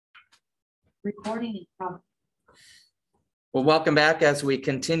Recording in progress. Well, welcome back as we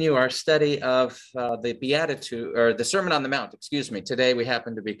continue our study of the Beatitude, or the Sermon on the Mount, excuse me. Today we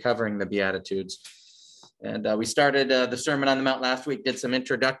happen to be covering the Beatitudes. And we started the Sermon on the Mount last week, did some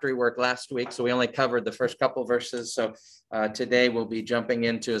introductory work last week, so we only covered the first couple verses. So today we'll be jumping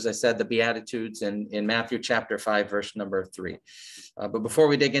into, as I said, the Beatitudes in Matthew chapter 5, verse number 3. But before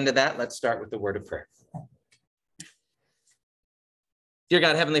we dig into that, let's start with the word of prayer. Dear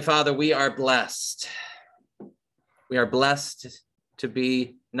God, Heavenly Father, we are blessed. We are blessed to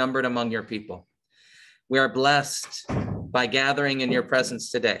be numbered among your people. We are blessed by gathering in your presence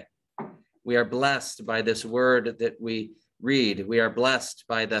today. We are blessed by this word that we read. We are blessed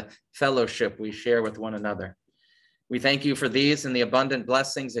by the fellowship we share with one another. We thank you for these and the abundant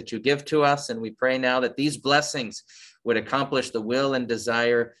blessings that you give to us, and we pray now that these blessings would accomplish the will and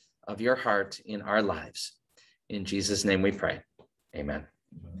desire of your heart in our lives. In Jesus' name we pray. Amen.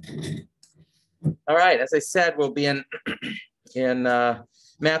 All right, as I said, we'll be in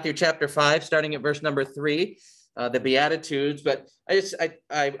Matthew chapter 5, starting at verse number 3, the Beatitudes. But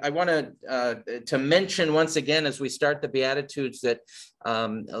I want to mention once again as we start the Beatitudes that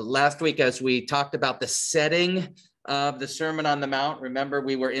last week, as we talked about the setting of the Sermon on the Mount, remember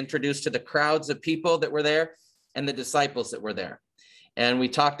we were introduced to the crowds of people that were there and the disciples that were there. And we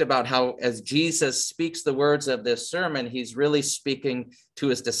talked about how as Jesus speaks the words of this sermon, he's really speaking to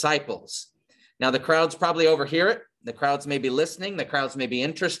his disciples. Now, the crowds probably overhear it. The crowds may be listening. The crowds may be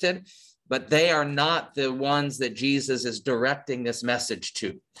interested, but they are not the ones that Jesus is directing this message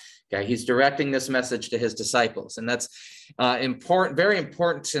to. Okay, he's directing this message to his disciples. And that's important, very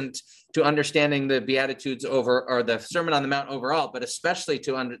important to understanding the Beatitudes or the Sermon on the Mount overall, but especially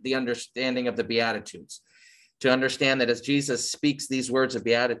to the understanding of the Beatitudes. To understand that as Jesus speaks these words of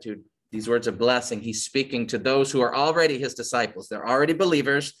beatitude, these words of blessing, he's speaking to those who are already his disciples. They're already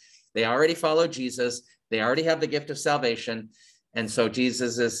believers. They already follow Jesus. They already have the gift of salvation. And so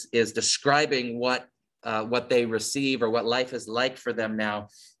Jesus is describing what they receive or what life is like for them now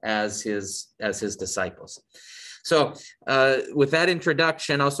as his disciples. So with that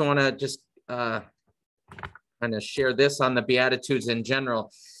introduction, I also want to just kind of share this on the Beatitudes in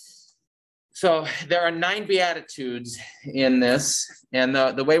general. So there are 9 Beatitudes in this, and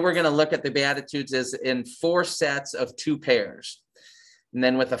the way we're going to look at the Beatitudes is in 4 sets of 2 pairs, and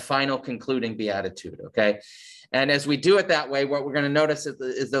then with a final concluding Beatitude, okay? And as we do it that way, what we're going to notice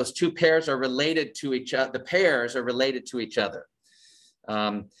is those 2 pairs are related to each other. The pairs are related to each other.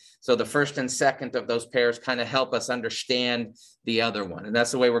 So the first and second of those pairs kind of help us understand the other one, and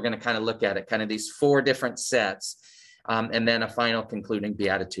that's the way we're going to kind of look at it, kind of these 4 different sets, and then a final concluding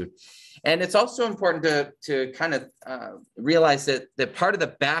Beatitude. And it's also important to kind of realize that part of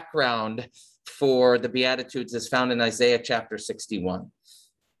the background for the Beatitudes is found in Isaiah chapter 61.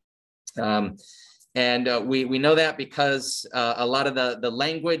 And we know that because a lot of the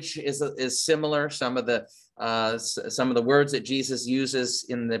language is similar. Some of the words that Jesus uses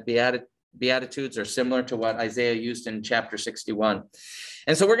in the Beatitudes are similar to what Isaiah used in chapter 61.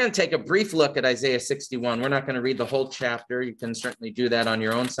 And so we're going to take a brief look at Isaiah 61. We're not going to read the whole chapter. You can certainly do that on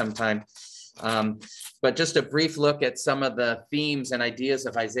your own sometime. But just a brief look at some of the themes and ideas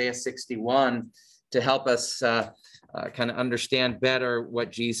of Isaiah 61 to help us kind of understand better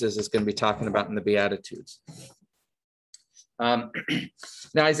what Jesus is going to be talking about in the Beatitudes. Now,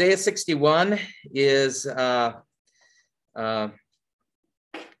 Isaiah 61 is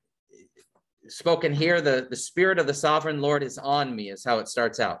spoken here, the Spirit of the Sovereign Lord is on me, is how it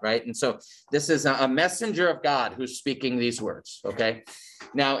starts out, right? And so this is a messenger of God who's speaking these words, okay?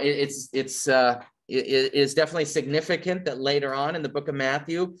 Now, it is definitely significant that later on in the book of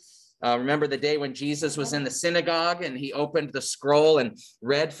Matthew, remember the day when Jesus was in the synagogue and he opened the scroll and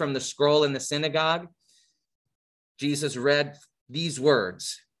read from the scroll in the synagogue? Jesus read these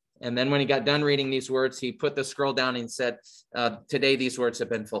words. And then when he got done reading these words, he put the scroll down and said, today these words have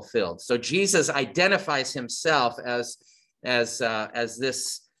been fulfilled. So Jesus identifies himself as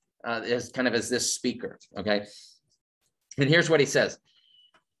this speaker, okay? And here's what he says.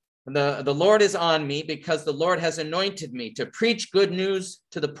 The Lord is on me because the Lord has anointed me to preach good news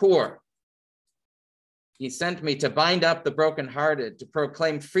to the poor. He sent me to bind up the brokenhearted, to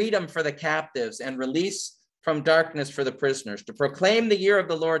proclaim freedom for the captives and release from darkness for the prisoners, to proclaim the year of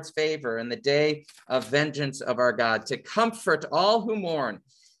the Lord's favor and the day of vengeance of our God, to comfort all who mourn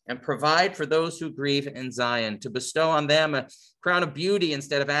and provide for those who grieve in Zion, to bestow on them a crown of beauty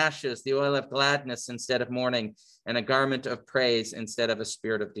instead of ashes, the oil of gladness instead of mourning, and a garment of praise instead of a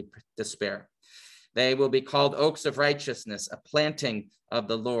spirit of despair. They will be called oaks of righteousness, a planting of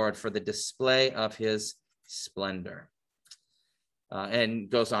the Lord for the display of his splendor. and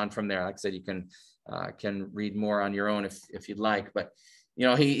goes on from there. Like I said, you can read more on your own if you'd like. But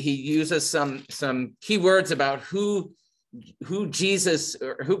he uses some key words about who Jesus,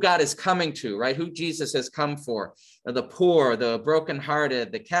 or who God is coming to, right? Who Jesus has come for: the poor, the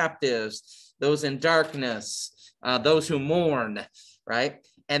brokenhearted, the captives, those in darkness, those who mourn, right?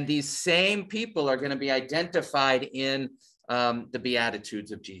 And these same people are going to be identified in the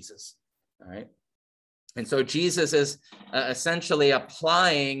Beatitudes of Jesus, all right? And so Jesus is essentially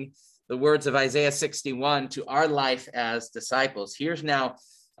applying the words of Isaiah 61 to our life as disciples. Here's now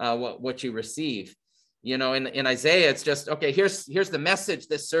what you receive. In Isaiah, it's just, okay, here's the message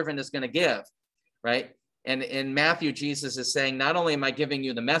this servant is going to give, right? And in Matthew, Jesus is saying, not only am I giving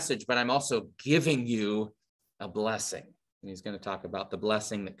you the message, but I'm also giving you a blessing. And he's going to talk about the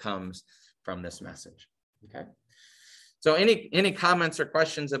blessing that comes from this message. Okay. So any comments or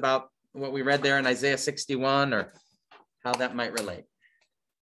questions about what we read there in Isaiah 61, or how that might relate?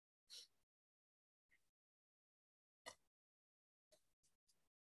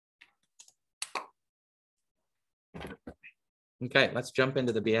 Okay, let's jump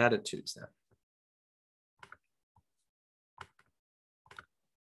into the Beatitudes then.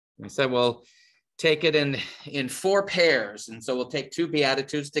 We said we'll take it in 4 pairs, and so we'll take 2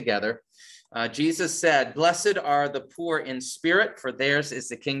 Beatitudes together. Jesus said, "Blessed are the poor in spirit, for theirs is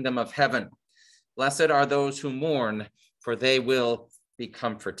the kingdom of heaven. Blessed are those who mourn, for they will be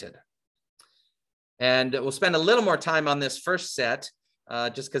comforted." And we'll spend a little more time on this first set,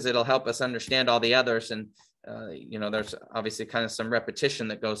 just because it'll help us understand all the others. And there's obviously kind of some repetition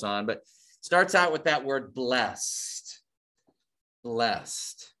that goes on, but starts out with that word blessed.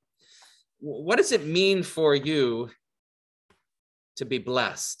 Blessed. What does it mean for you to be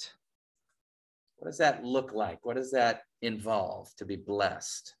blessed? What does that look like? What does that involve, to be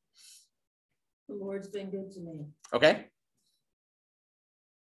blessed? The Lord's been good to me. Okay.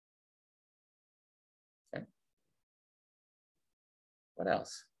 Okay. What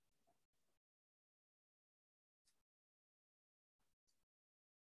else?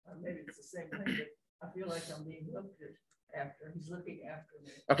 Maybe it's the same thing, but I feel like I'm being looked after. He's looking after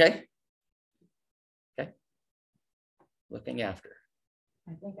me. Okay. Okay. Looking after.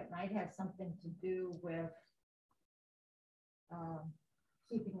 I think it might have something to do with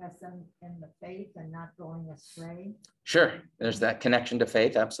keeping us in the faith and not going astray. Sure. There's that connection to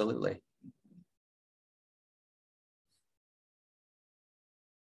faith. Absolutely.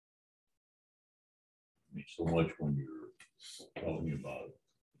 I mean, so much when you're talking about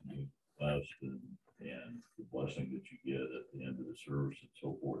being blessed and the blessing that you get at the end of the service and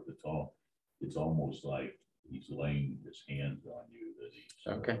so forth, it's almost like he's laying his hands on you, that he's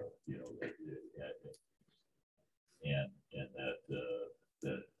okay. And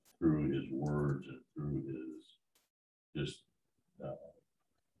that through his words and through his just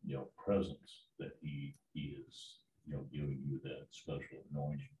presence, that he is giving you that special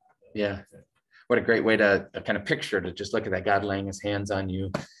anointing. Yeah. What a great way to kind of picture, to just look at that, God laying his hands on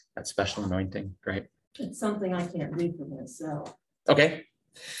you, that special anointing. Great. It's something I can't do for myself. Okay.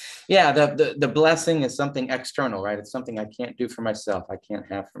 Yeah, the blessing is something external, right? It's something I can't do for myself. I can't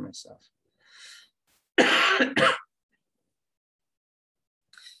have for myself.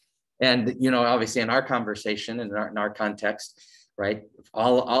 And, obviously in our conversation and in our context, right,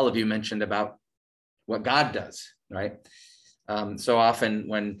 all of you mentioned about what God does, right? So often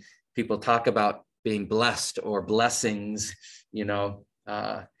when people talk about being blessed or blessings, a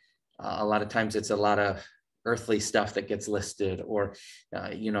lot of times it's a lot of earthly stuff that gets listed, or,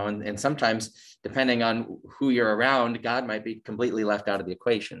 and sometimes depending on who you're around, God might be completely left out of the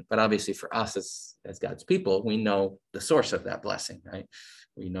equation. But obviously for us as God's people, we know the source of that blessing, right?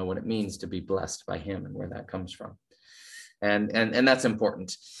 We know what it means to be blessed by him and where that comes from. And that's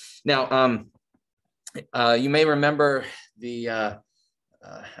important. Now, you may remember I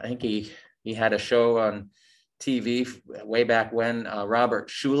think he had a show on TV way back when, Robert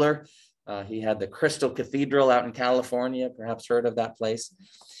Schuller. He had the Crystal Cathedral out in California, perhaps heard of that place.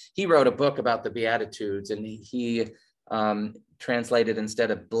 He wrote a book about the Beatitudes, and he translated, instead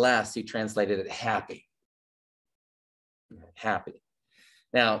of blessed, he translated it happy. Happy.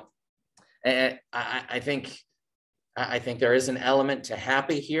 Now, I think there is an element to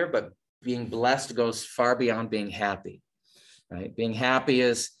happy here, but being blessed goes far beyond being happy, right? Being happy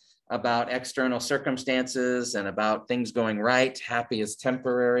is about external circumstances and about things going right. Happy is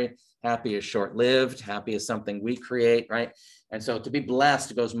temporary. Happy is short-lived. Happy is something we create, right? And so to be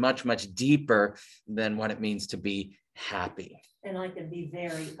blessed goes much, much deeper than what it means to be happy. And I can be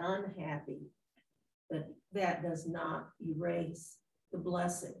very unhappy, but that does not erase the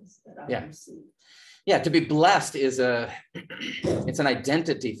blessings that I Yeah. receive. Yeah, to be blessed is it's an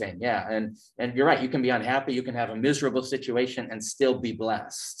identity thing. Yeah, and you're right. You can be unhappy. You can have a miserable situation and still be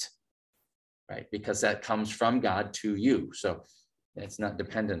blessed, right? Because that comes from God to you. So it's not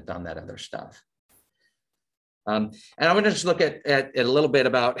dependent on that other stuff. And I want to just look at a little bit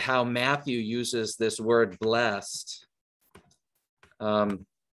about how Matthew uses this word blessed.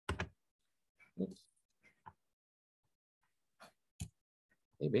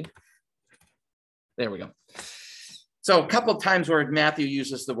 Maybe. There we go. So a couple of times where Matthew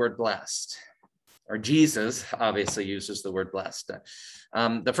uses the word blessed, or Jesus obviously uses the word blessed.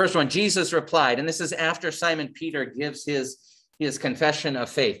 The first one, Jesus replied, and this is after Simon Peter gives his confession of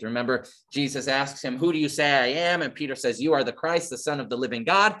faith. Remember, Jesus asks him, who do you say I am? And Peter says, you are the Christ, the Son of the living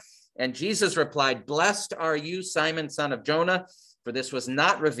God. And Jesus replied, blessed are you, Simon, son of Jonah, for this was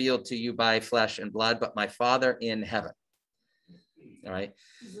not revealed to you by flesh and blood, but my Father in heaven. All right.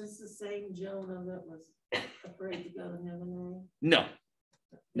 Is this the same Jonah that was afraid to go to Nineveh? No.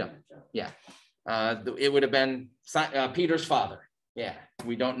 Yeah. It would have been Peter's father. Yeah.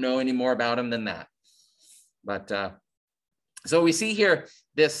 We don't know any more about him than that. But so we see here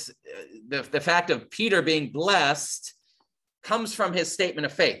this, the fact of Peter being blessed comes from his statement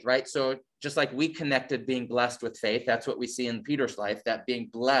of faith, right? So just like we connected being blessed with faith, that's what we see in Peter's life, that being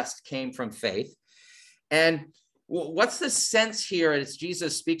blessed came from faith. And what's the sense here as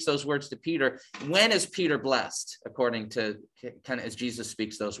Jesus speaks those words to Peter? When is Peter blessed, according to kind of as Jesus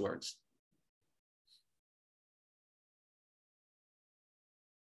speaks those words?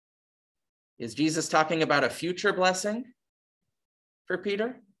 Is Jesus talking about a future blessing for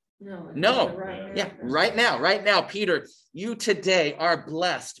Peter? No. Right now, Peter, you today are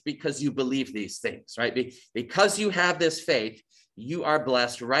blessed because you believe these things, right? Because you have this faith, you are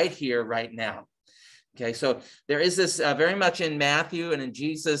blessed right here, right now. Okay, so there is this very much in Matthew and in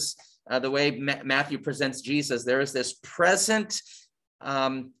Jesus, the way Matthew presents Jesus, there is this present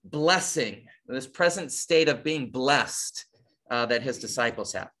blessing, this present state of being blessed that his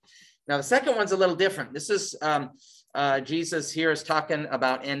disciples have. Now, the second one's a little different. This is Jesus here is talking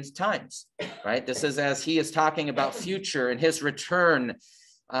about end times, right? This is as he is talking about future and his return.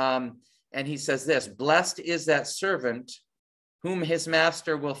 And he says this, blessed is that servant whom his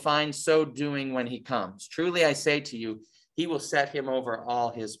master will find so doing when he comes. Truly, I say to you, he will set him over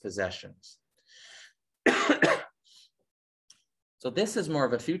all his possessions. So this is more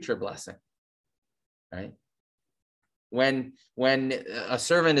of a future blessing, right? When a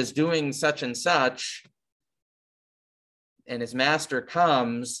servant is doing such and such, and his master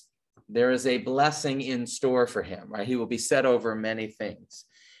comes, there is a blessing in store for him, right? He will be set over many things.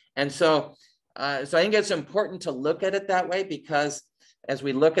 And so I think it's important to look at it that way, because as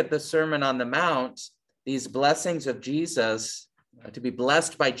we look at the Sermon on the Mount, these blessings of Jesus, to be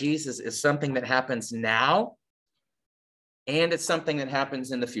blessed by Jesus is something that happens now, and it's something that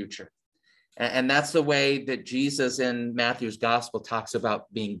happens in the future. And that's the way that Jesus in Matthew's gospel talks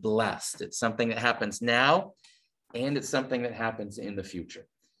about being blessed. It's something that happens now, and it's something that happens in the future.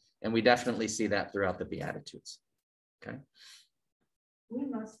 And we definitely see that throughout the Beatitudes. Okay. We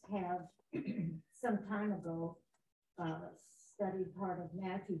must have some time ago studied part of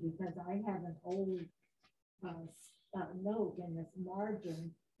Matthew, because I have an old note in this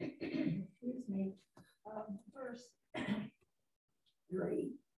margin, excuse me, verse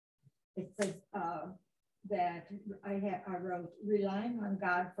 3. It says that I wrote, relying on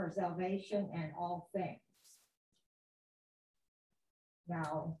God for salvation and all things.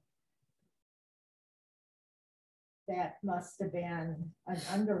 Now, that must have been an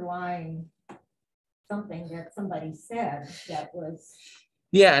underlying something that somebody said that was.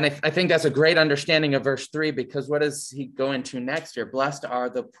 Yeah, and I think that's a great understanding of verse 3, because what does he go into next here? Blessed are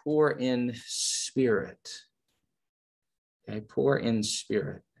the poor in spirit. Okay, poor in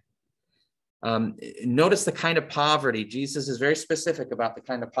spirit. Notice the kind of poverty. Jesus is very specific about the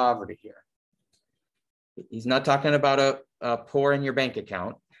kind of poverty here. He's not talking about a poor in your bank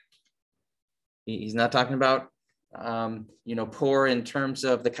account. He's not talking about poor in terms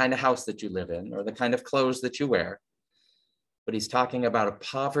of the kind of house that you live in or the kind of clothes that you wear, but he's talking about a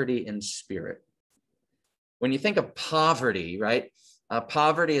poverty in spirit. When you think of poverty, right?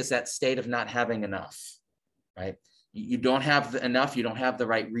 Poverty is that state of not having enough, right? You don't have enough, you don't have the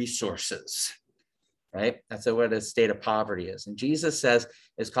right resources, right? That's what a state of poverty is. And Jesus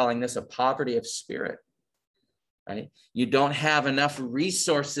is calling this a poverty of spirit, right? You don't have enough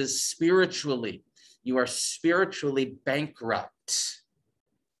resources spiritually. You are spiritually bankrupt,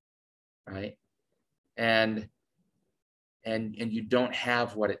 right? And you don't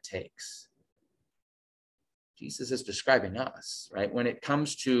have what it takes. Jesus is describing us, right? When it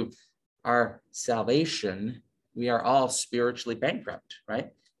comes to our salvation, we are all spiritually bankrupt, right?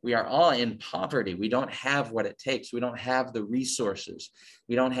 We are all in poverty. We don't have what it takes. We don't have the resources.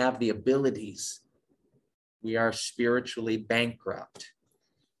 We don't have the abilities. We are spiritually bankrupt,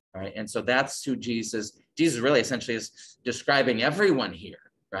 right? And so that's who Jesus really essentially is describing everyone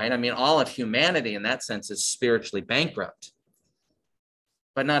here, right? I mean, all of humanity in that sense is spiritually bankrupt,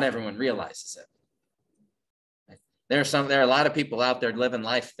 but not everyone realizes it. There are a lot of people out there living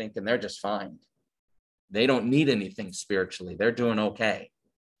life thinking they're just fine. They don't need anything spiritually. They're doing okay.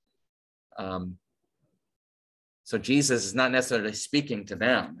 So Jesus is not necessarily speaking to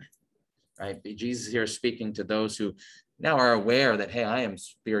them, right? But Jesus here is speaking to those who now are aware that, hey, I am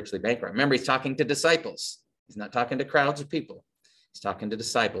spiritually bankrupt. Remember, he's talking to disciples. He's not talking to crowds of people. He's talking to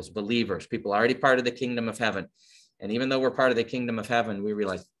disciples, believers, people already part of the kingdom of heaven. And even though we're part of the kingdom of heaven, we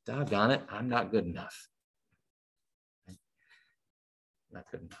realize, doggone it, I'm not good enough. Not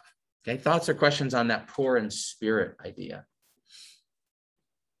good enough. Okay, thoughts or questions on that poor in spirit idea?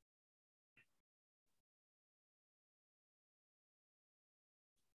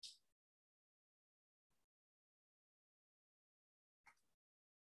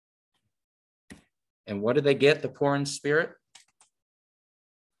 And what do they get, the poor in spirit?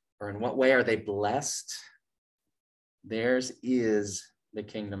 Or in what way are they blessed? Theirs is the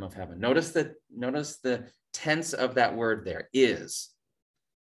kingdom of heaven. Notice the tense of that word there, is.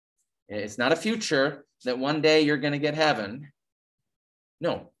 It's not a future that one day you're going to get heaven.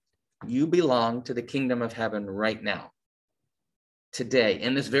 No, you belong to the kingdom of heaven right now. Today,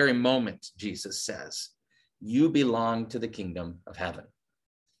 in this very moment, Jesus says, you belong to the kingdom of heaven.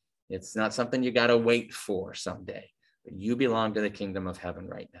 It's not something you got to wait for someday, but you belong to the kingdom of heaven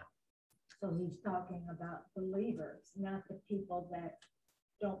right now. So he's talking about believers, not the people that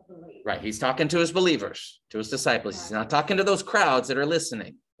don't believe. Right. He's talking to his believers, to his disciples. He's not talking to those crowds that are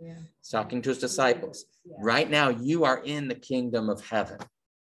listening. Yeah. He's talking to his disciples. Yeah. Right now, you are in the kingdom of heaven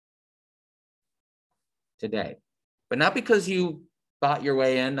today, but not because you bought your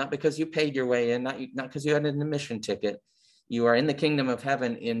way in, not because you paid your way in, not because you had an admission ticket. You are in the kingdom of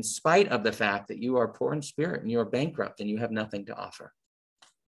heaven in spite of the fact that you are poor in spirit and you are bankrupt and you have nothing to offer.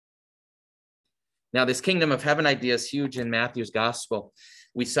 Now, this kingdom of heaven idea is huge in Matthew's gospel.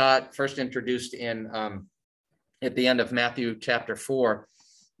 We saw it first introduced in at the end of Matthew chapter 4.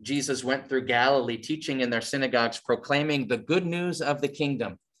 Jesus went through Galilee, teaching in their synagogues, proclaiming the good news of the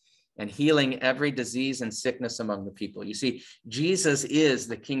kingdom and healing every disease and sickness among the people. You see, Jesus is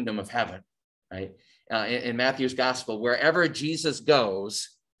the kingdom of heaven, right? In Matthew's gospel, wherever Jesus goes,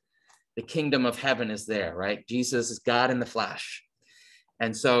 the kingdom of heaven is there, right? Jesus is God in the flesh.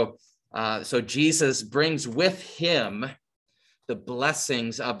 And so Jesus brings with him the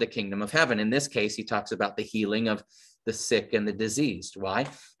blessings of the kingdom of heaven. In this case, he talks about the healing of the sick and the diseased. Why?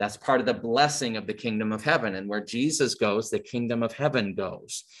 That's part of the blessing of the kingdom of heaven. And where Jesus goes, the kingdom of heaven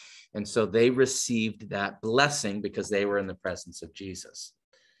goes. And so they received that blessing because they were in the presence of Jesus,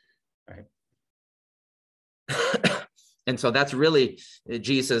 right? And so that's really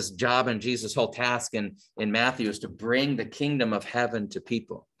Jesus' job and Jesus' whole task in Matthew is to bring the kingdom of heaven to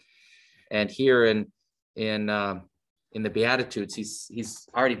people. And here in the Beatitudes, he's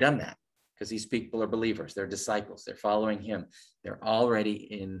already done that because these people are believers. They're disciples. They're following him. They're already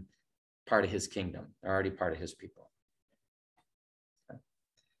in part of his kingdom. They're already part of his people. Okay.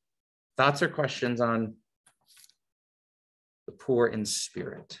 Thoughts or questions on the poor in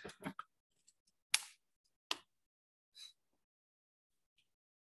spirit?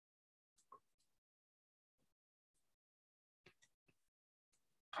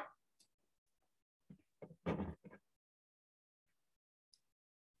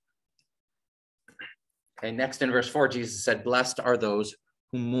 Okay, next in verse 4, Jesus said, blessed are those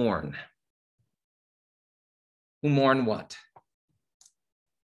who mourn. Who mourn what?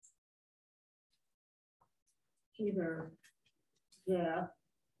 Either death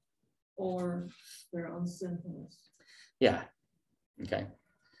or their own sinfulness. Yeah, okay.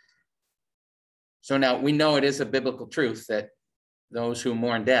 So now we know it is a biblical truth that those who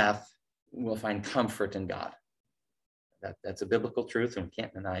mourn death will find comfort in God. That's a biblical truth and we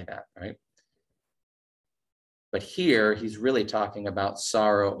can't deny that, right? But here he's really talking about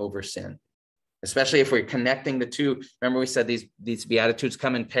sorrow over sin, especially if we're connecting the two. Remember we said these Beatitudes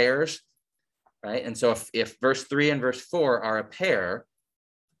come in pairs, right? And so if verse 3 and verse 4 are a pair,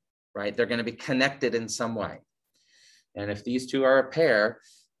 right, they're going to be connected in some way. And if these two are a pair,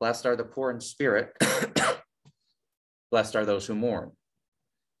 blessed are the poor in spirit, blessed are those who mourn.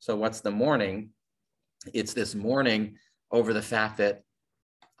 So what's the mourning? It's this mourning over the fact that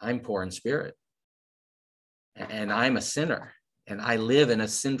I'm poor in spirit. and I'm a sinner, and I live in a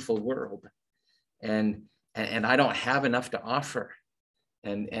sinful world, and I don't have enough to offer,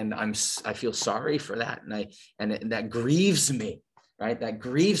 and I feel sorry for that, and that grieves me, right? That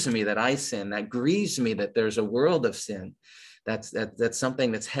grieves me that I sin. That grieves me that there's a world of sin. That's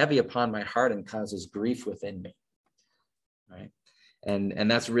something that's heavy upon my heart and causes grief within me, right? And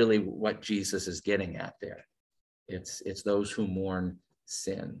that's really what Jesus is getting at there. It's those who mourn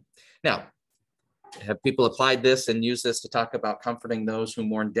sin. Now, have people applied this and used this to talk about comforting those who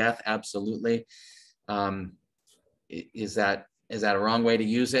mourn death? Absolutely. Is that a wrong way to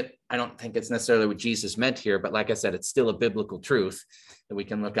use it? I don't think it's necessarily what Jesus meant here, but like I said, it's still a biblical truth that we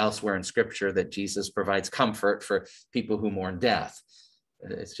can look elsewhere in Scripture that Jesus provides comfort for people who mourn death.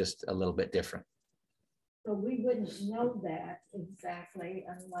 It's just a little bit different. So we wouldn't know that exactly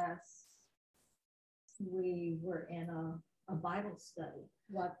unless we were in a Bible study.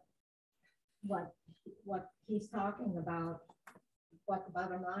 What he's talking about, what the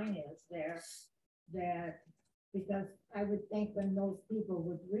bottom line is there, that because I would think when those people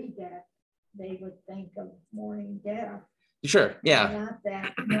would read that, they would think of mourning death. Sure, yeah. Not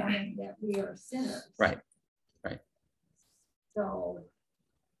that mourning that we are sinners. Right. So,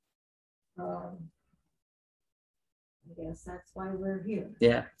 I guess that's why we're here.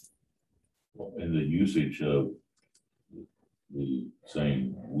 Yeah. Well, and the usage of the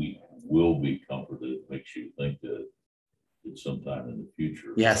saying we will be comforted makes you think that it's sometime in the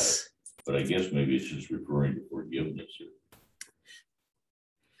future. Yes. But I guess maybe it's just referring to forgiveness here.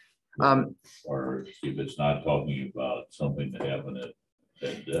 Or if it's not talking about something that happened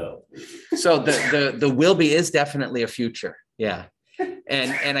at death. So the will be is definitely a future. Yeah.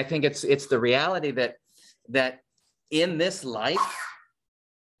 And I think it's the reality that in this life,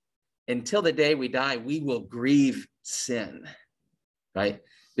 until the day we die, we will grieve sin, right?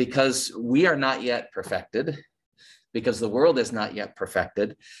 Because we are not yet perfected, because the world is not yet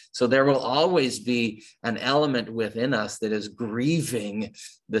perfected. So there will always be an element within us that is grieving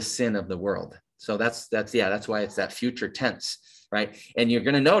the sin of the world. So that's why it's that future tense, right? And you're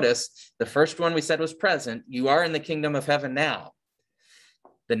going to notice the first one we said was present. You are in the kingdom of heaven now.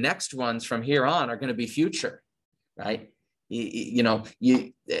 The next ones from here on are going to be future, right?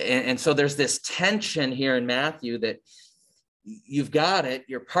 And so there's this tension here in Matthew that you've got it.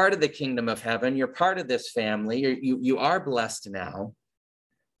 You're part of the kingdom of heaven. You're part of this family. You are blessed now,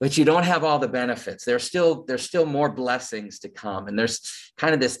 but you don't have all the benefits. There's still more blessings to come. And there's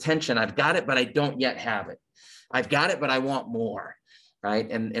kind of this tension. I've got it, but I don't yet have it. I've got it, but I want more,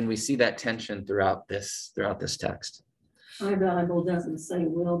 right? And we see that tension throughout this text. My Bible doesn't say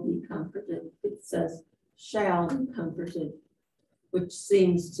will be comforted. It says shall be comforted, which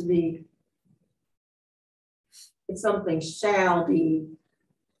seems to be, if something shall be,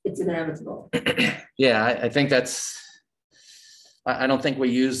 it's inevitable. Yeah, I think I don't think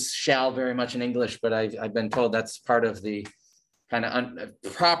we use shall very much in English, but I've been told that's part of the kind of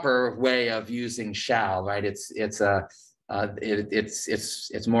proper way of using shall, right? It's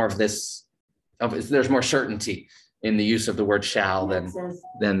more of this, there's more certainty in the use of the word shall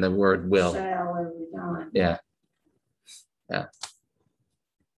than the word will. Shall every time. Yeah.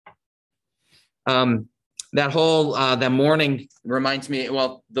 That whole that mourning reminds me,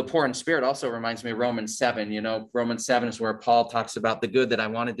 well, the poor in spirit also reminds me of Romans 7. Romans 7 is where Paul talks about the good that I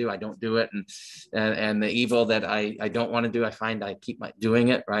want to do, I don't do it, and the evil that I don't want to do, I find I keep doing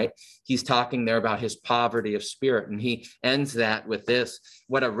it, right? He's talking there about his poverty of spirit, and he ends that with this: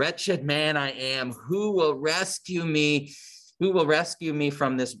 what a wretched man I am, who will rescue me? Who will rescue me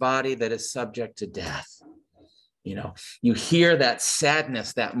from this body that is subject to death? You hear that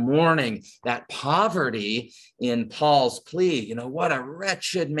sadness, that mourning, that poverty in Paul's plea. What a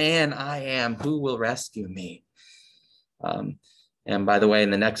wretched man I am. Who will rescue me? And by the way, in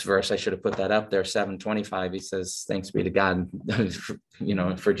the next verse, I should have put that up there, 7:25, he says, thanks be to God,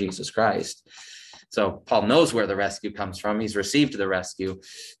 for Jesus Christ. So Paul knows where the rescue comes from. He's received the rescue,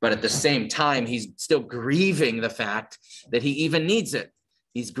 but at the same time, he's still grieving the fact that he even needs it.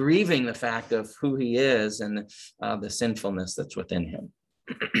 He's grieving the fact of who he is and the sinfulness that's within him.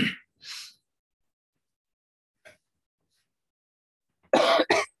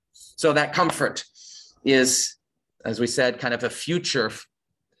 So that comfort is, as we said, kind of a future.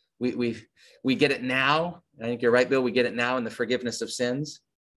 We get it now. I think you're right, Bill. We get it now in the forgiveness of sins,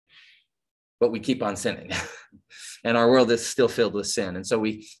 but we keep on sinning. And our world is still filled with sin. And so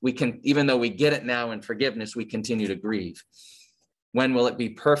we can, even though we get it now in forgiveness, we continue to grieve. When will it be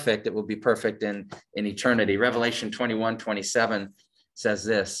perfect? It will be perfect in eternity. Revelation 21:27 says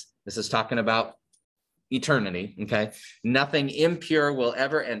this. This is talking about eternity, okay? Nothing impure will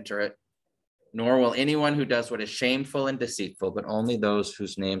ever enter it. nor will anyone who does what is shameful and deceitful, but only those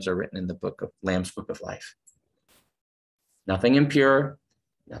whose names are written in the book of Lamb's book of life. Nothing impure,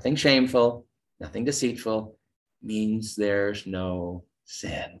 nothing shameful, nothing deceitful means there's no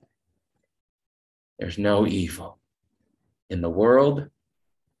sin. There's no evil in the world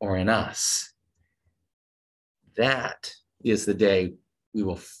or in us. That is the day we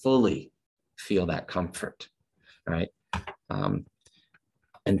will fully feel that comfort, right?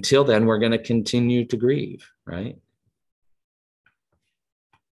 Until then, we're going to continue to grieve, right?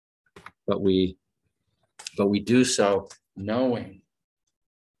 But we do so knowing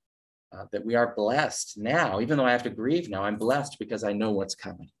that we are blessed now. Even though I have to grieve now, I'm blessed because I know what's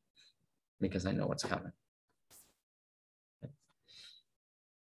coming. Because I know what's coming.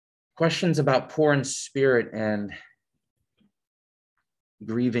 Questions about poor in spirit and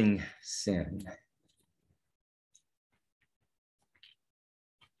grieving sin.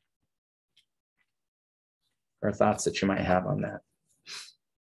 Or thoughts that you might have on that.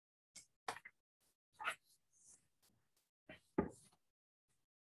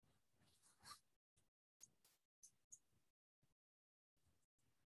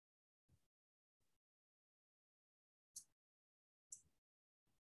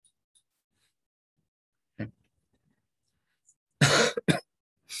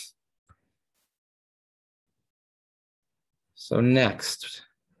 So next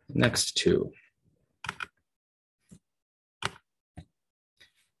two.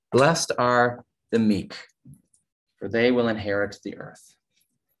 Blessed are the meek, for they will inherit the earth.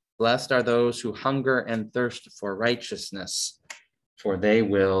 Blessed are those who hunger and thirst for righteousness, for they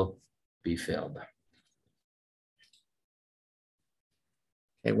will be filled.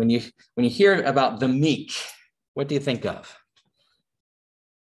 Okay, when you hear about the meek, what do you think of?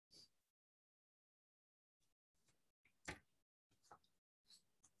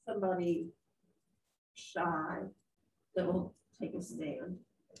 Somebody shy that will take a stand.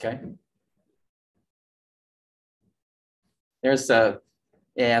 Okay. There's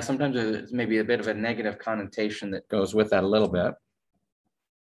sometimes there's maybe a bit of a negative connotation that goes with that a little bit.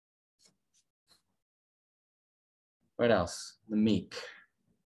 What else? The meek.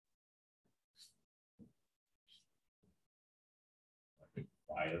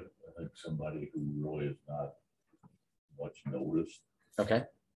 I think somebody who really is not much noticed. Okay.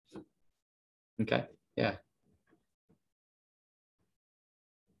 Okay. Yeah.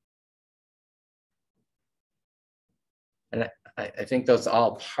 And I think that's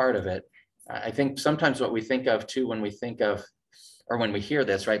all part of it. I think sometimes what we think of too, when we think of, or when we hear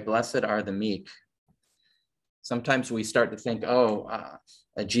this, right? Blessed are the meek. Sometimes we start to think,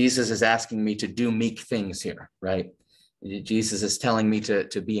 Jesus is asking me to do meek things here, right? Jesus is telling me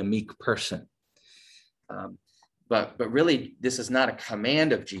to be a meek person. But really, this is not a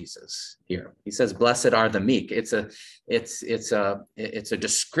command of Jesus here. He says, "Blessed are the meek." It's a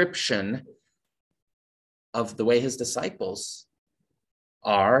description of the way his disciples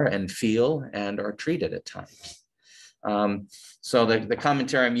are and feel and are treated at times. So the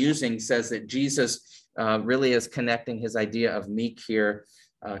commentary I'm using says that Jesus really is connecting his idea of meek here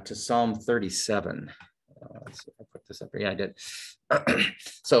to Psalm 37. Let's see if I put this up here. Yeah, I did.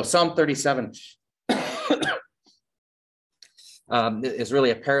 So Psalm 37 is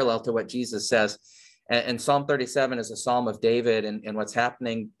really a parallel to what Jesus says. And Psalm 37 is a psalm of David. And what's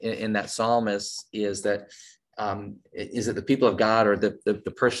happening in that psalm is that the people of God, or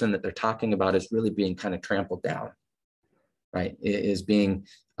the person that they're talking about, is really being kind of trampled down, right? Is being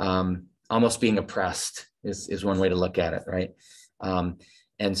almost being oppressed is one way to look at it, right?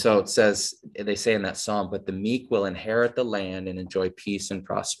 And so it says, they say in that psalm, but the meek will inherit the land and enjoy peace and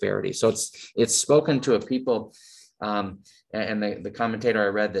prosperity. So it's spoken to a people, and the commentator I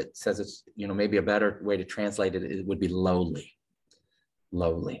read that says it's, maybe a better way to translate it would be lowly,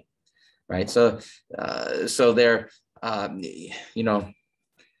 right? So they're,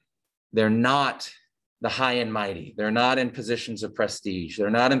 they're not the high and mighty. They're not in positions of prestige. They're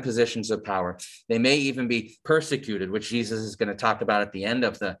not in positions of power. They may even be persecuted, which Jesus is going to talk about at the end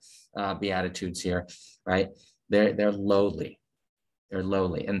of the Beatitudes here, right? They're lowly. They're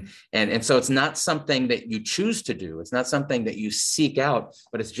lowly. And so it's not something that you choose to do. It's not something that you seek out,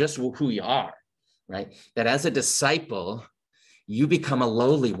 but it's just who you are, right? That as a disciple, you become a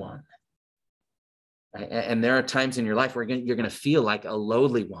lowly one. Right? And there are times in your life where you're going to feel like a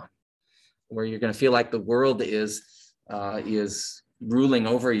lowly one, where you're going to feel like the world is ruling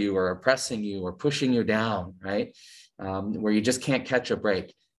over you or oppressing you or pushing you down, right? Where you just can't catch a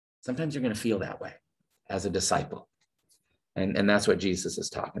break. Sometimes you're going to feel that way as a disciple. And that's what Jesus is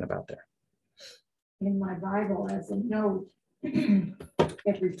talking about there. In my Bible, as a note,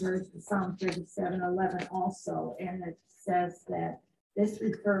 it refers to Psalm 37:11 also, and it says that this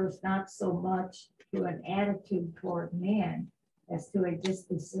refers not so much to an attitude toward man as to a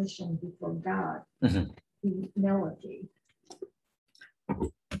disposition before God, humility.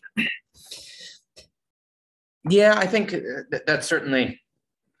 Yeah, I think that's certainly,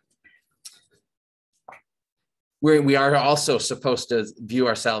 we are also supposed to view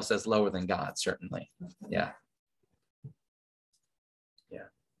ourselves as lower than God, certainly. Yeah. Yeah.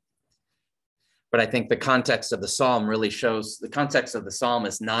 But I think the context of the psalm really shows, the context of the psalm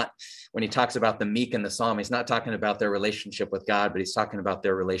is not, when he talks about the meek in the psalm, he's not talking about their relationship with God, but he's talking about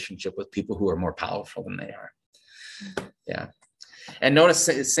their relationship with people who are more powerful than they are. Yeah. And notice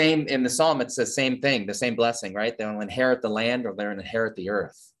the same in the psalm, it's the same thing, the same blessing, right? They'll inherit the land or they'll inherit the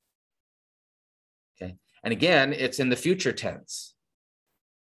earth. Okay. And again, it's in the future tense.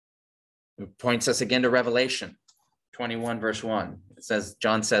 It points us again to Revelation 21, verse 1. It says,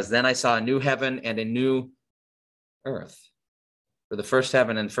 John says, then I saw a new heaven and a new earth. For the first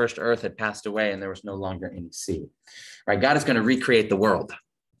heaven and first earth had passed away and there was no longer any sea. Right? God is going to recreate the world.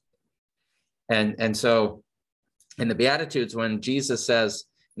 And so in the Beatitudes, when Jesus says,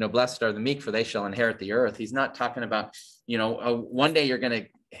 you know, blessed are the meek, for they shall inherit the earth, he's not talking about, you know, one day you're going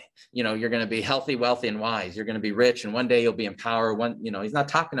to be healthy, wealthy, and wise. You're going to be rich, and one day you'll be in power. He's not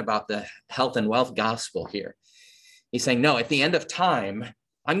talking about the health and wealth gospel here. He's saying, no, at the end of time,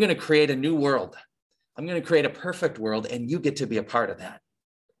 I'm going to create a new world. I'm going to create a perfect world, and you get to be a part of that.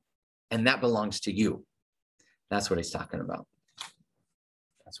 And that belongs to you. That's what he's talking about.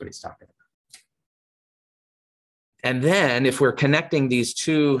 That's what he's talking about. And then if we're connecting these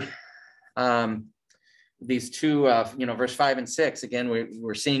two, verse 5 and 6, again,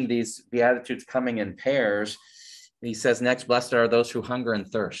 we're seeing these Beatitudes coming in pairs. He says next, blessed are those who hunger and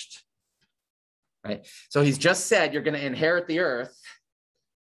thirst. Right? So he's just said you're going to inherit the earth.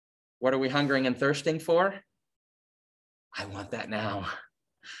 What are we hungering and thirsting for? I want that now.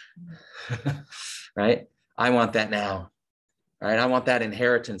 Right? I want that now. Right? I want that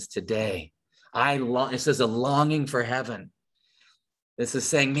inheritance today. This is a longing for heaven. This is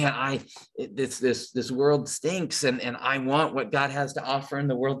saying, man, this world stinks, and I want what God has to offer in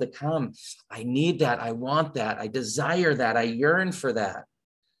the world to come. I need that. I want that. I desire that. I yearn for that.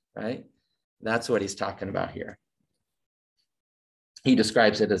 Right? That's what he's talking about here. He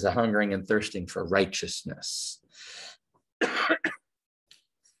describes it as a hungering and thirsting for righteousness.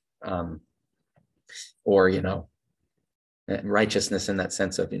 Or, righteousness in that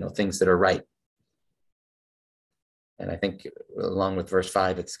sense of, things that are right. And I think along with verse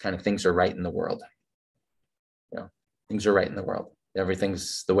 5, it's kind of things are right in the world. Things are right in the world.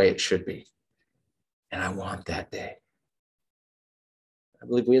 Everything's the way it should be. And I want that day. I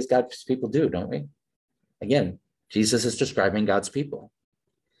believe we as God's people do, don't we? Again, Jesus is describing God's people.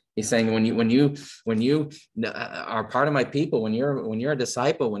 He's saying when you are part of my people, when you're a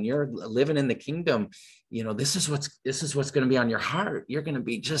disciple, when you're living in the kingdom, this is what's going to be on your heart. You're going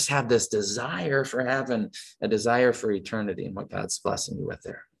to just have this desire for heaven, a desire for eternity, and what God's blessing you with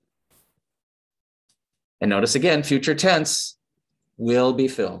there. And notice again, future tense, will be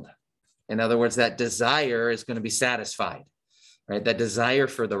filled. In other words, that desire is going to be satisfied. Right? That desire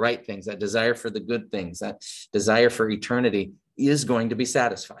for the right things, that desire for the good things, that desire for eternity is going to be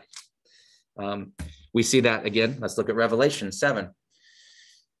satisfied. We see that again. Let's look at Revelation 7.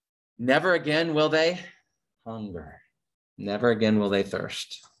 Never again will they hunger. Never again will they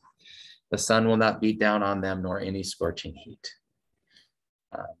thirst. The sun will not beat down on them, nor any scorching heat.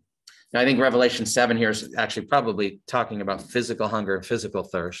 Now, I think Revelation 7 here is actually probably talking about physical hunger and physical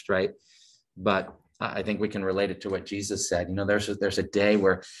thirst, right? But I think we can relate it to what Jesus said. There's a day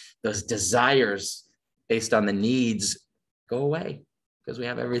where those desires based on the needs go away because we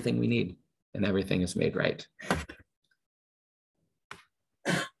have everything we need and everything is made right.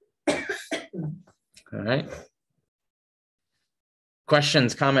 All right.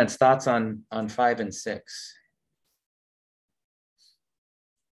 Questions, comments, thoughts on 5 and 6?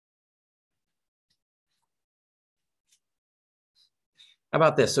 How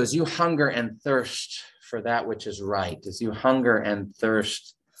about this? So as you hunger and thirst for that which is right, as you hunger and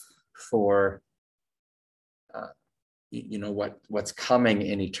thirst for, what's coming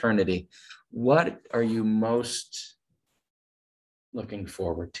in eternity, what are you most looking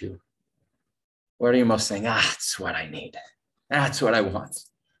forward to? What are you most saying, that's what I need. That's what I want.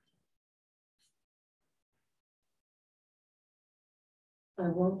 I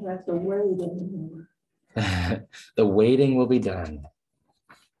won't have to wait anymore. The waiting will be done.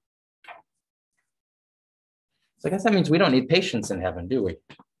 So I guess that means we don't need patience in heaven, do we?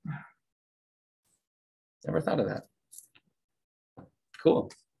 Never thought of that.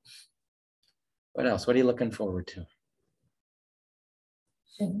 Cool. What else? What are you looking forward to?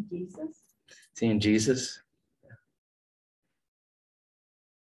 And Jesus. Seeing Jesus?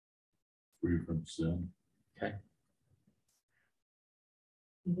 Free from sin. Okay.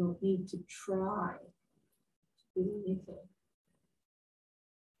 You don't need to try to do anything.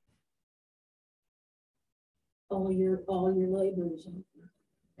 All your labor is over.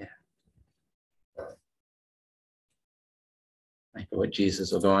 Like what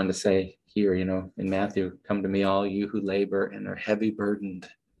Jesus will go on to say here, in Matthew, come to me, all you who labor and are heavy burdened,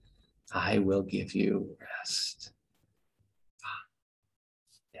 I will give you rest.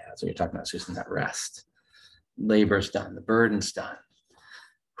 Yeah, that's what you're talking about, Susan, that rest. Labor's done, the burden's done.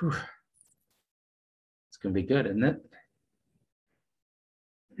 Whew. It's going to be good, isn't it?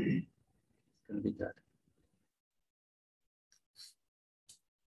 It's going to be good.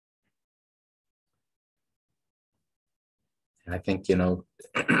 I think,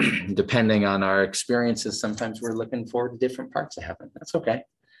 depending on our experiences, sometimes we're looking forward to different parts of heaven. That's okay.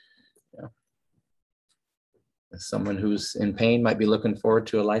 Someone who's in pain might be looking forward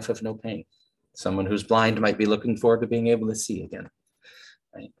to a life of no pain. Someone who's blind might be looking forward to being able to see again.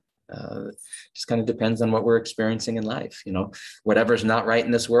 Right? Just kind of depends on what we're experiencing in life. Whatever's not right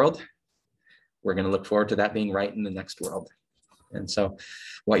in this world, we're going to look forward to that being right in the next world. And so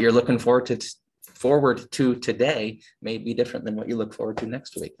what you're looking forward to today may be different than what you look forward to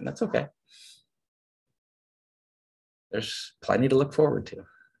next week. And that's okay. There's plenty to look forward to.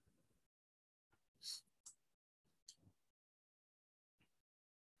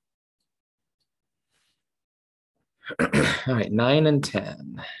 All right, 9 and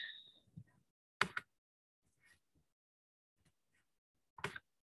 10.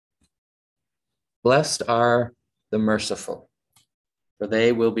 Blessed are the merciful, for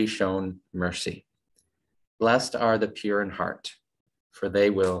they will be shown mercy. Blessed are the pure in heart, for they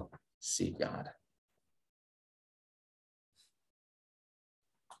will see God.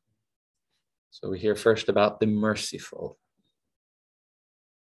 So we hear first about the merciful.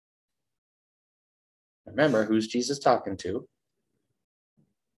 Remember, who's Jesus talking to?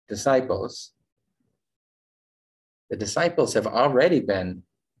 Disciples. The disciples have already been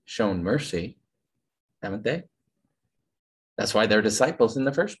shown mercy, haven't they? That's why they're disciples in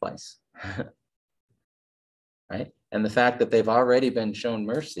the first place. Right? And the fact that they've already been shown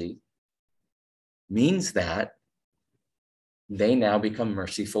mercy means that they now become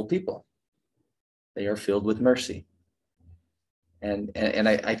merciful people. They are filled with mercy. And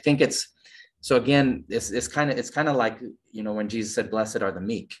I think it's, so again, it's kind of like, when Jesus said, blessed are the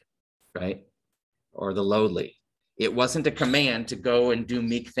meek, right? Or the lowly. It wasn't a command to go and do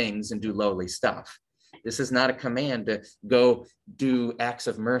meek things and do lowly stuff. This is not a command to go do acts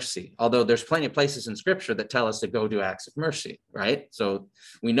of mercy, although there's plenty of places in scripture that tell us to go do acts of mercy, right? So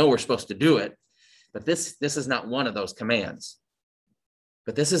we know we're supposed to do it, but this is not one of those commands.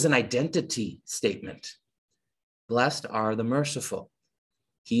 But this is an identity statement. Blessed are the merciful.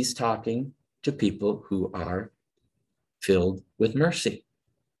 He's talking to people who are filled with mercy,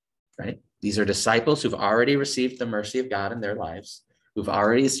 right? These are disciples who've already received the mercy of God in their lives, who've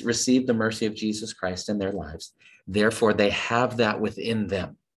already received the mercy of Jesus Christ in their lives. Therefore, they have that within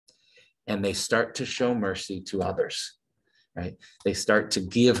them, and they start to show mercy to others, right? They start to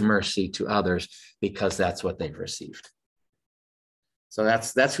give mercy to others because that's what they've received. So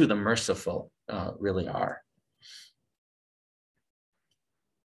that's who the merciful really are.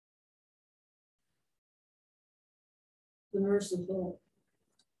 The merciful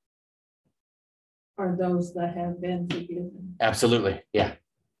are those that have been forgiven. Absolutely. Yeah.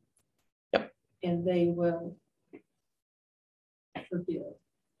 Yep. And they will forgive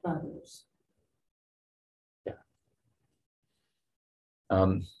others. Yeah.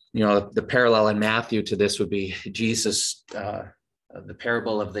 The parallel in Matthew to this would be Jesus, the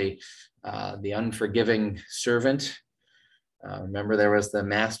parable of the unforgiving servant. Remember, there was the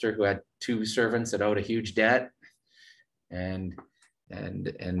master who had 2 servants that owed a huge debt. And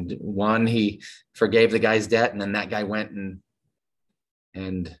one, he forgave the guy's debt, and then that guy went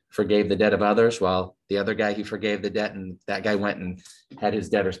and forgave the debt of others, while the other guy, he forgave the debt, and that guy went and had his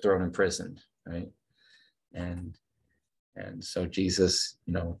debtors thrown in prison, right? And so Jesus,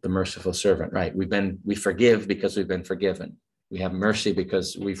 the merciful servant, right? We forgive because we've been forgiven. We have mercy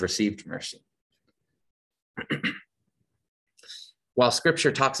because we've received mercy. While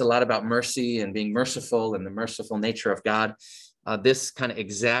scripture talks a lot about mercy and being merciful and the merciful nature of God, this kind of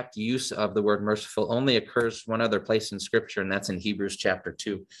exact use of the word merciful only occurs one other place in scripture, and that's in Hebrews chapter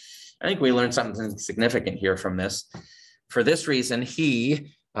 2. I think we learned something significant here from this. For this reason,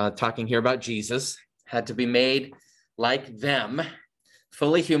 he, talking here about Jesus, had to be made like them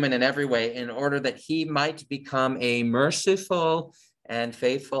fully human in every way, in order that he might become a merciful and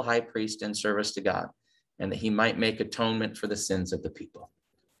faithful high priest in service to God, and that he might make atonement for the sins of the people.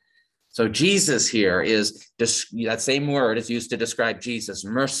 So Jesus here is, that same word is used to describe Jesus,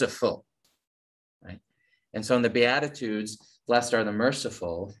 merciful, right? And so in the Beatitudes, blessed are the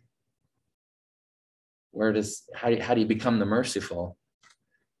merciful. How do you become the merciful?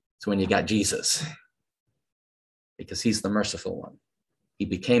 It's when you got Jesus, because he's the merciful one. He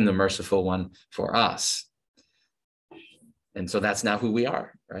became the merciful one for us. And so that's now who we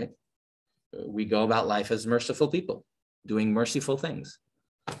are, right? We go about life as merciful people, doing merciful things.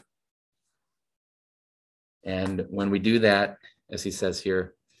 And when we do that, as he says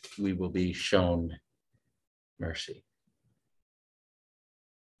here, we will be shown mercy.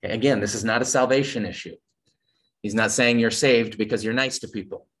 Again, this is not a salvation issue. He's not saying you're saved because you're nice to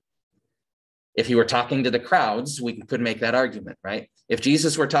people. If he were talking to the crowds, we could make that argument, right? If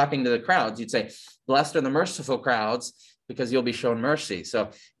Jesus were talking to the crowds, you'd say, blessed are the merciful crowds because you'll be shown mercy. So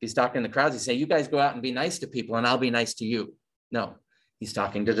if he's talking to the crowds, he'd say, you guys go out and be nice to people and I'll be nice to you. No, he's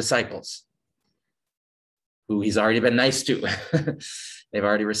talking to disciples who he's already been nice to. They've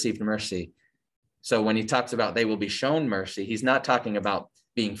already received mercy. So when he talks about they will be shown mercy, he's not talking about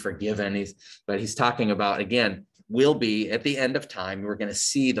being forgiven, but he's talking about, again, will be at the end of time, we're going to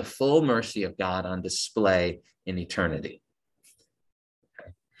see the full mercy of God on display in eternity.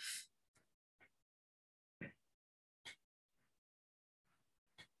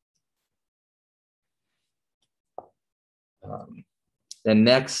 Then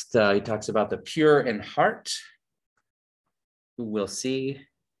next, he talks about the pure in heart who will see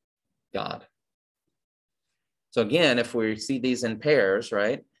God. So again, if we see these in pairs,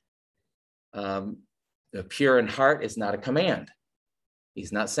 right? The pure in heart is not a command.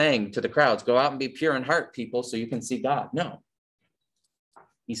 He's not saying to the crowds, go out and be pure in heart, people, so you can see God. No.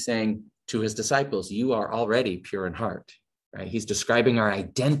 He's saying to his disciples, you are already pure in heart, right? He's describing our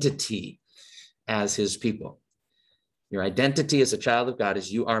identity as his people. Your identity as a child of God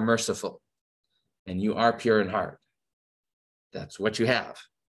is you are merciful and you are pure in heart. That's what you have.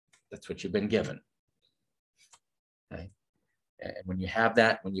 That's what you've been given. Okay? And when you have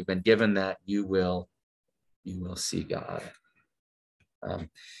that, when you've been given that, you will see God. And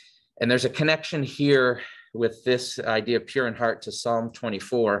there's a connection here with this idea of pure in heart to Psalm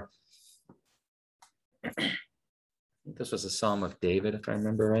 24. I think this was a Psalm of David, if I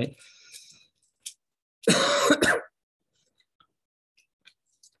remember right.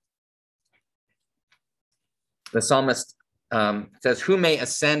 The psalmist says, who may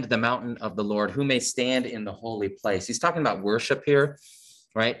ascend the mountain of the Lord? Who may stand in the holy place? He's talking about worship here,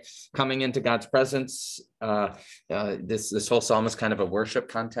 right? Coming into God's presence. This whole psalm is kind of a worship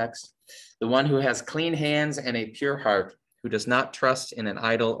context. The one who has clean hands and a pure heart, who does not trust in an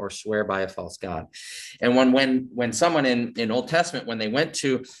idol or swear by a false god. And when someone in Old Testament, when they went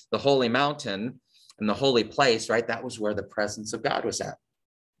to the holy mountain and the holy place, right, that was where the presence of God was at.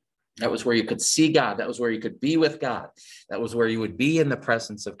 That was where you could see God. That was where you could be with God. That was where you would be in the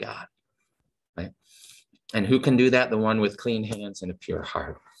presence of God. Right? And who can do that? The one with clean hands and a pure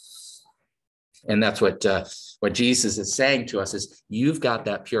heart. And that's what Jesus is saying to us is, you've got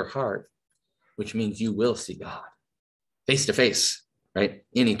that pure heart, which means you will see God face to face, right?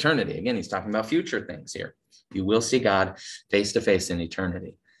 In eternity. Again, he's talking about future things here. You will see God face to face in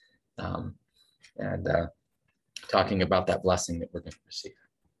eternity. And talking about that blessing that we're going to receive.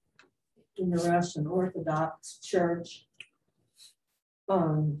 In the Russian Orthodox Church,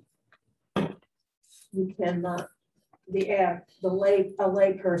 you cannot, a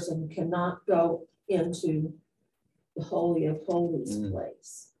lay person cannot go into the Holy of Holies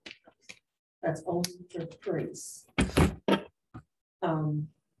place. That's only for priests.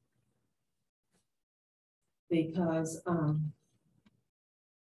 Because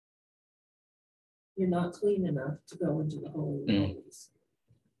you're not clean enough to go into the Holy of Holies.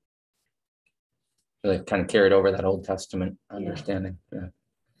 They kind of carried over that Old Testament understanding. Yeah.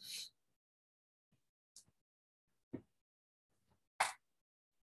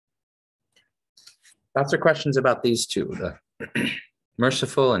 Lots of questions about these two, the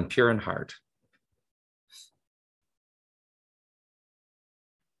merciful and pure in heart.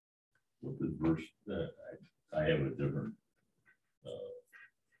 What is verse? I have a different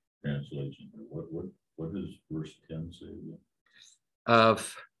translation. What does verse 10 say again?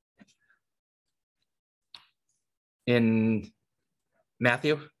 In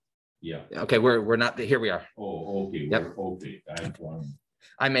Matthew? Yeah. Okay, we're not here. We are. Oh, okay. Yep. Okay.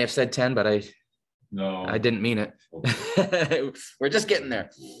 I may have said 10, but I didn't mean it. Okay. We're just getting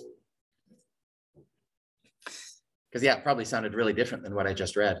there. Because yeah, it probably sounded really different than what I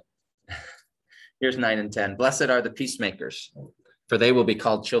just read. Here's 9 and 10. Blessed are the peacemakers, for they will be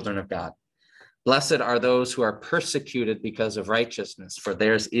called children of God. Blessed are those who are persecuted because of righteousness, for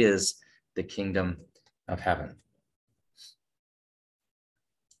theirs is the kingdom of heaven.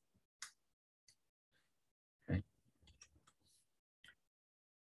 Okay.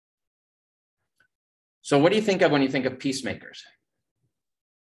 So what do you think of when you think of peacemakers?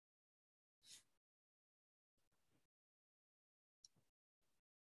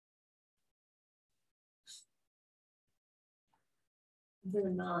 They're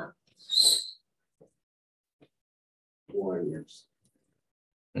not warriors.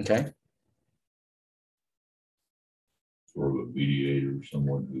 Okay. Sort of a mediator,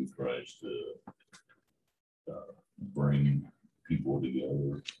 someone who tries to bring people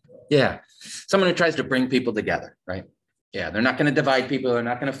together. Yeah. Someone who tries to bring people together, right? Yeah. They're not going to divide people. They're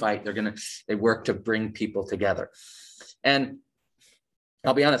not going to fight. They work to bring people together. And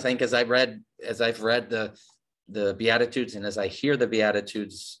I'll be honest, I think as I've read the Beatitudes and as I hear the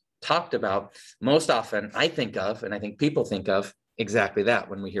Beatitudes talked about, most often I think of, and I think people think of, exactly that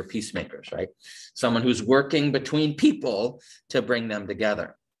when we hear peacemakers, right? Someone who's working between people to bring them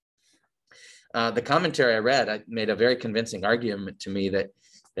together. The commentary I read, I made a very convincing argument to me that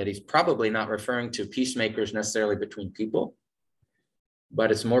he's probably not referring to peacemakers necessarily between people,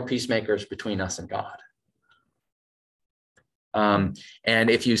 but it's more peacemakers between us and God. And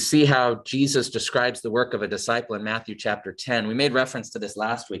if you see how Jesus describes the work of a disciple in Matthew chapter 10, we made reference to this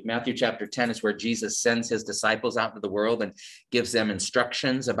last week. Matthew chapter 10 is where Jesus sends his disciples out into the world and gives them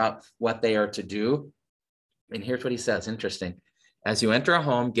instructions about what they are to do. And here's what he says, interesting. As you enter a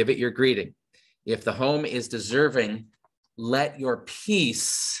home, give it your greeting. If the home is deserving, let your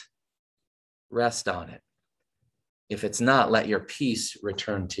peace rest on it. If it's not, let your peace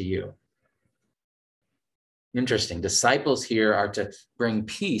return to you. Interesting. Disciples here are to bring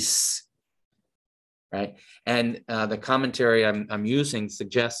peace, right? And the commentary I'm using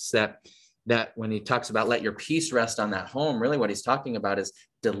suggests that when he talks about let your peace rest on that home, really what he's talking about is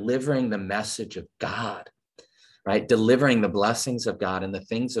delivering the message of God, right? Delivering the blessings of God and the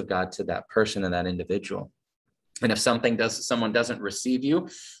things of God to that person and that individual. And if someone doesn't receive you,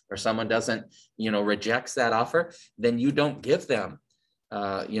 or someone doesn't, rejects that offer, then you don't give them,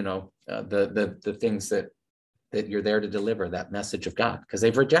 the things that you're there to deliver, that message of God, because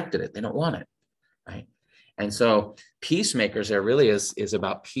they've rejected it. They don't want it, right? And so peacemakers there really is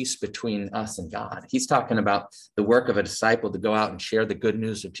about peace between us and God. He's talking about the work of a disciple to go out and share the good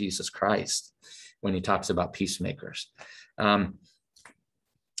news of Jesus Christ when he talks about peacemakers. And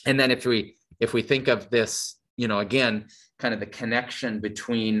then if we think of this, again, kind of the connection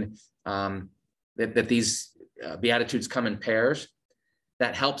between that these Beatitudes come in pairs,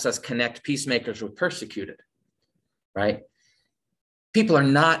 that helps us connect peacemakers with persecuted. Right? People are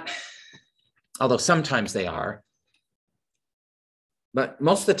not, although sometimes they are, but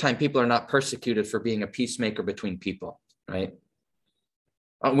most of the time people are not persecuted for being a peacemaker between people, right?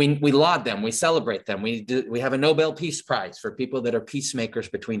 We laud them, we celebrate them. We have a Nobel Peace Prize for people that are peacemakers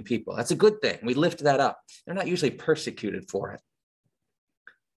between people. That's a good thing. We lift that up. They're not usually persecuted for it.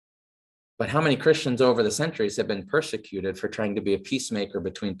 But how many Christians over the centuries have been persecuted for trying to be a peacemaker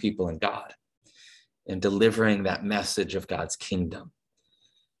between people and God? And delivering that message of God's kingdom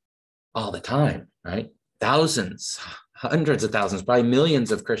all the time, right? Thousands, hundreds of thousands, probably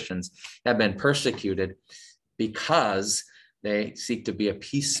millions of Christians have been persecuted because they seek to be a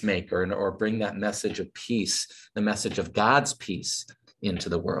peacemaker or bring that message of peace, the message of God's peace into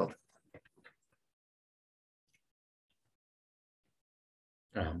the world.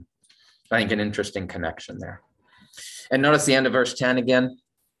 I think an interesting connection there. And notice the end of verse 10 again.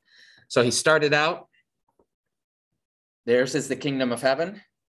 So he started out, theirs is the kingdom of heaven.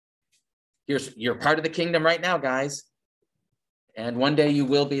 You're part of the kingdom right now, guys. And one day you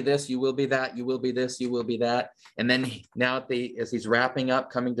will be this, you will be that, you will be this, you will be that. And then now as he's wrapping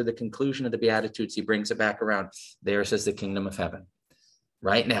up, coming to the conclusion of the Beatitudes, he brings it back around. Theirs is the kingdom of heaven.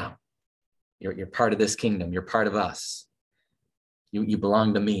 Right now, you're part of this kingdom. You're part of us. You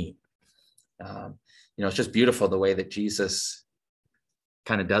belong to me. It's just beautiful the way that Jesus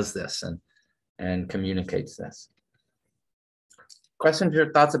kind of does this and communicates this. Questions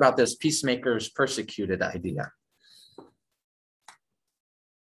or thoughts about this peacemakers persecuted idea?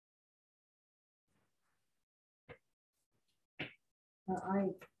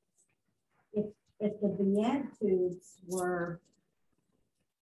 If the Beatitudes were,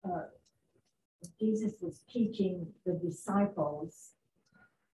 Jesus was teaching the disciples,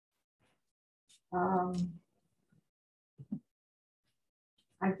 I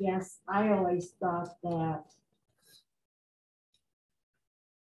guess I always thought that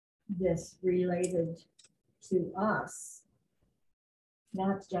this related to us,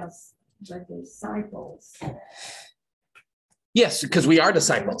 not just the disciples. Yes, because we are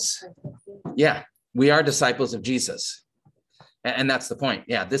disciples. Yeah, we are disciples of Jesus. And that's the point.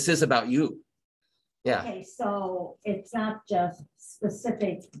 Yeah, this is about you. Yeah. Okay, so it's not just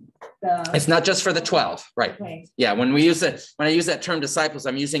specific, It's not just for the 12, right? okay, Yeah, when I use that term disciples,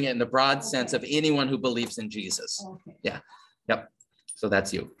 I'm using it in the broad sense of anyone who believes in Jesus. okay. Yeah. Yep. So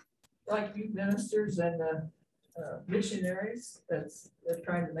that's you. Like you ministers and missionaries, they're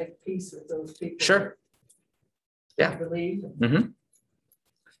trying to make peace with those people. Sure. Yeah. that believe.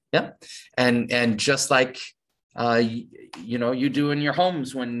 Yeah. And just like you do in your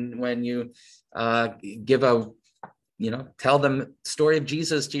homes when you give tell them story of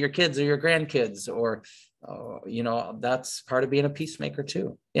Jesus to your kids or your grandkids, or that's part of being a peacemaker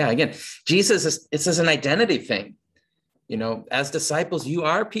too. Yeah, again, this is an identity thing. As disciples, you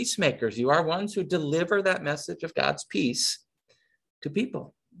are peacemakers. You are ones who deliver that message of God's peace to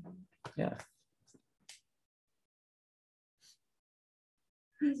people. Yeah.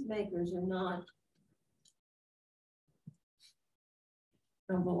 Peacemakers are not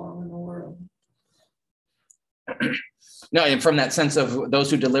don't belong in the world. No, and from that sense of those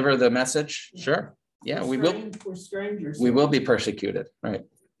who deliver the message, sure. Yeah, we will. We're strangers. We will be persecuted, right?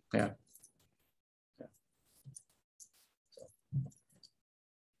 Yeah.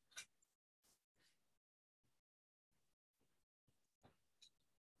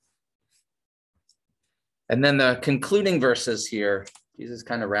 And then the concluding verses here, Jesus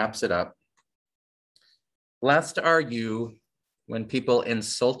kind of wraps it up. Blessed are you when people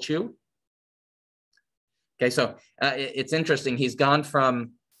insult you. Okay, so it's interesting. He's gone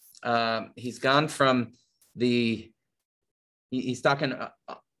from he's talking,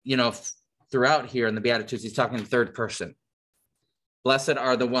 throughout here in the Beatitudes, he's talking third person. Blessed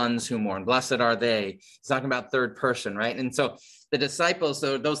are the ones who mourn. Blessed are they. He's talking about third person, right? And so the disciples,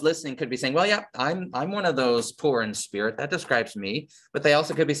 so those listening could be saying, well, yeah, I'm one of those poor in spirit. That describes me. But they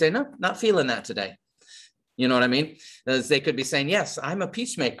also could be saying, no, not feeling that today. You know what I mean? As they could be saying, yes, I'm a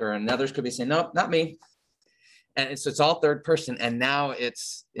peacemaker. And others could be saying, no, not me. And it's all third person. And now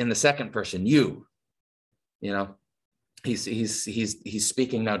it's in the second person, you. He's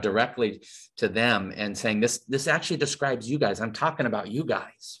speaking now directly to them and saying, this actually describes you guys. I'm talking about you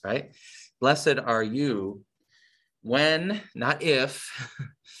guys, right? Blessed are you when, not if,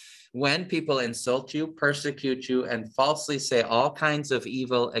 when people insult you, persecute you, and falsely say all kinds of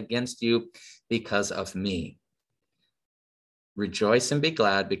evil against you because of me. Rejoice and be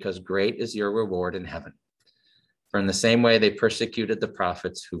glad, because great is your reward in heaven. For in the same way they persecuted the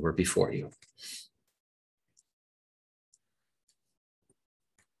prophets who were before you.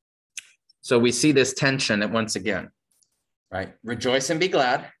 So we see this tension at once again, right? Rejoice and be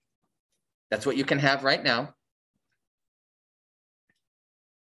glad. That's what you can have right now.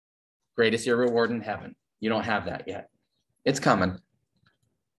 Great is your reward in heaven. You don't have that yet. It's coming.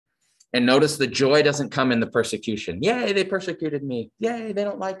 And notice the joy doesn't come in the persecution. Yay, they persecuted me. Yay, they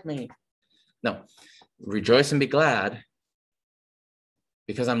don't like me. No, rejoice and be glad,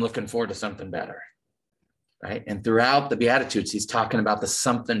 because I'm looking forward to something better. Right? And throughout the Beatitudes, he's talking about the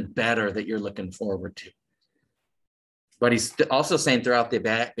something better that you're looking forward to. But he's also saying throughout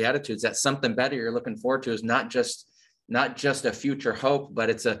the Beatitudes that something better you're looking forward to is not just a future hope, but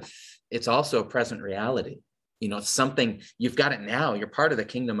it's also a present reality. It's something, you've got it now. You're part of the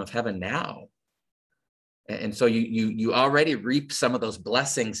kingdom of heaven now. And so you already reap some of those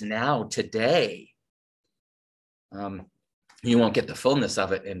blessings now, today. You won't get the fullness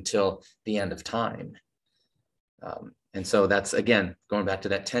of it until the end of time. And so that's, again, going back to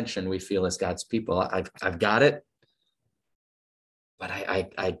that tension we feel as God's people. I've got it, but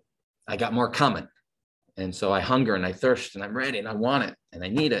I got more coming. And so I hunger and I thirst and I'm ready and I want it and I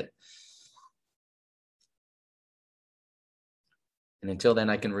need it. And until then,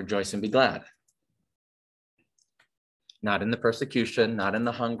 I can rejoice and be glad. Not in the persecution, not in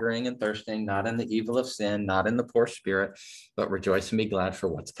the hungering and thirsting, not in the evil of sin, not in the poor spirit, but rejoice and be glad for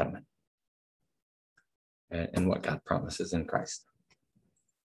what's coming and what God promises in Christ.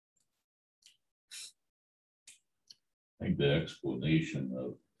 I think the explanation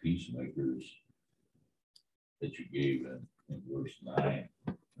of peacemakers that you gave in verse 9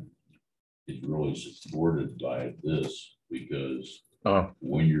 is really supported by this, because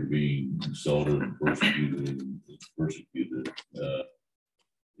when you're being insulted and persecuted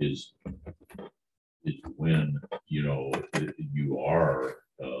is when you are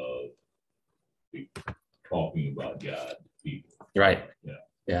talking about God to people. Right. Yeah.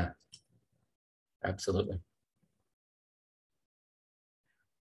 Yeah. Absolutely.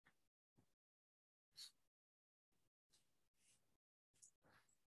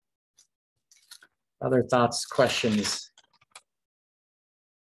 Other thoughts, questions?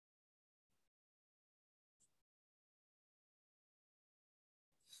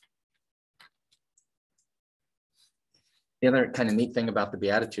 The other kind of neat thing about the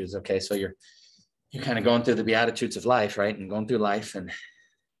Beatitudes, okay, so you're kind of going through the Beatitudes of life, right? And going through life, and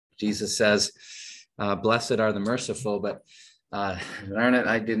Jesus says, blessed are the merciful, but darn it,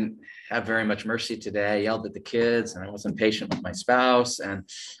 I didn't have very much mercy today. I yelled at the kids, and I wasn't patient with my spouse, and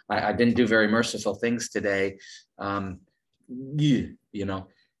I didn't do very merciful things today. You know,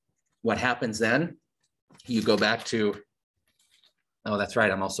 what happens then? You go back to, oh, that's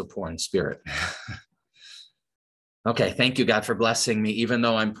right, I'm also poor in spirit. Okay, thank you, God, for blessing me, even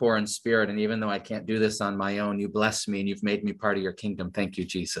though I'm poor in spirit, and even though I can't do this on my own, you bless me and you've made me part of your kingdom. Thank you,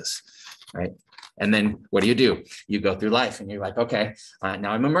 Jesus. Right? And then what do? You go through life and you're like, okay,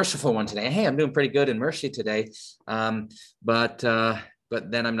 now I'm a merciful one today. Hey, I'm doing pretty good in mercy today. But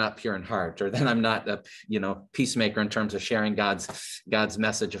then I'm not pure in heart, or then I'm not a peacemaker in terms of sharing God's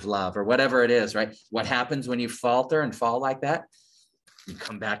message of love, or whatever it is, right? What happens when you falter and fall like that? You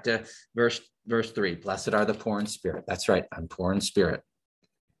come back to verse 3. Blessed are the poor in spirit. That's right. I'm poor in spirit,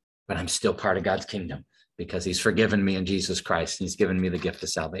 but I'm still part of God's kingdom because he's forgiven me in Jesus Christ. And he's given me the gift of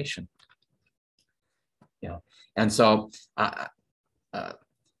salvation. And so,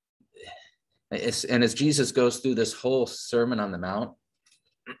 as Jesus goes through this whole Sermon on the Mount,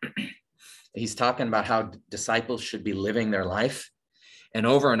 he's talking about how disciples should be living their life. And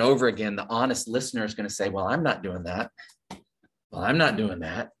over again, the honest listener is going to say, well, I'm not doing that. Well, I'm not doing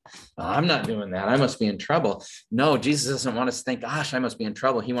that. I'm not doing that. I must be in trouble. No, Jesus doesn't want us to think, gosh, I must be in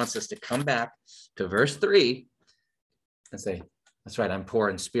trouble. He wants us to come back to verse 3 and say, that's right, I'm poor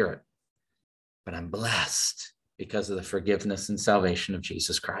in spirit, but I'm blessed because of the forgiveness and salvation of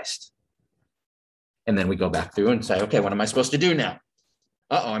Jesus Christ. And then we go back through and say, okay, what am I supposed to do now?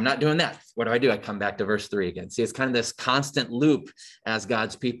 Uh-oh, I'm not doing that. What do? I come back to verse 3 again. See, it's kind of this constant loop as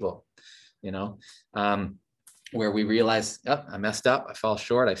God's people, where we realize, oh, I messed up, I fall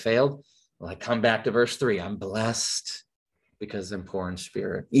short, I failed. Well, I come back to verse 3. I'm blessed because I'm poor in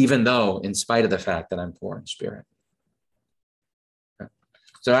spirit, even though in spite of the fact that I'm poor in spirit.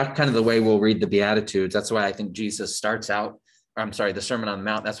 So that's kind of the way we'll read the Beatitudes. That's why I think Jesus starts out, the Sermon on the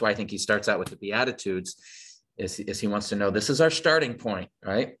Mount. That's why I think he starts out with the Beatitudes, is he wants to know this is our starting point,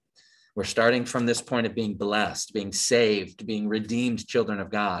 right? We're starting from this point of being blessed, being saved, being redeemed children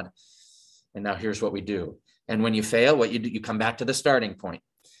of God. And now here's what we do. And when you fail, what you do, you come back to the starting point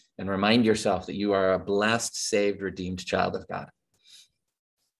and remind yourself that you are a blessed, saved, redeemed child of God.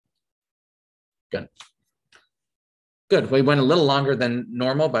 Good. We went a little longer than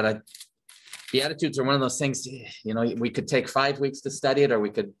normal, but Beatitudes are one of those things, we could take 5 weeks to study it, or we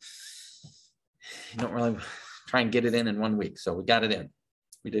could, don't really try and get it in 1 week. So we got it in.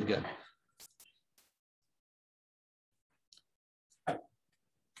 We did good.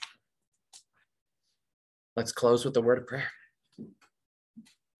 Let's close with a word of prayer.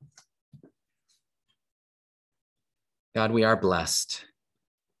 God, we are blessed.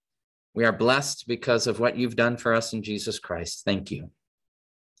 We are blessed because of what you've done for us in Jesus Christ. Thank you.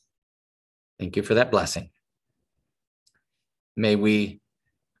 Thank you for that blessing. May we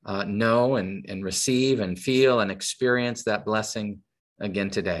know and receive and feel and experience that blessing again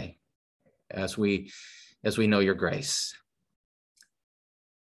today as we know your grace.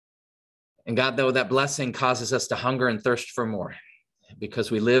 And God, though that blessing causes us to hunger and thirst for more,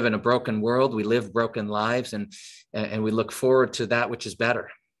 because we live in a broken world, we live broken lives, and we look forward to that which is better.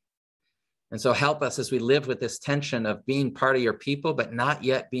 And so help us as we live with this tension of being part of your people, but not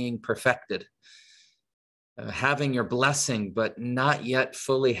yet being perfected, having your blessing, but not yet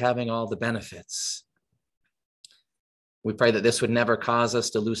fully having all the benefits. We pray that this would never cause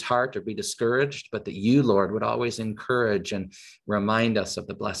us to lose heart or be discouraged, but that you, Lord, would always encourage and remind us of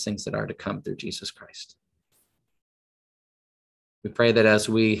the blessings that are to come through Jesus Christ. We pray that as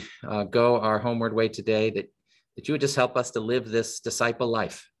we go our homeward way today, that you would just help us to live this disciple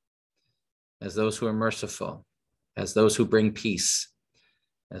life as those who are merciful, as those who bring peace,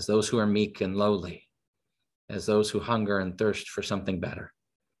 as those who are meek and lowly, as those who hunger and thirst for something better.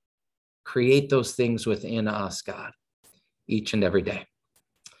 Create those things within us, God, each and every day.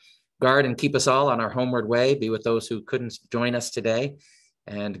 Guard and keep us all on our homeward way. Be with those who couldn't join us today,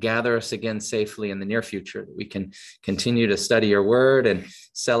 and gather us again safely in the near future, that we can continue to study your word and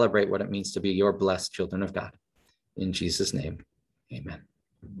celebrate what it means to be your blessed children of God. In Jesus' name, amen.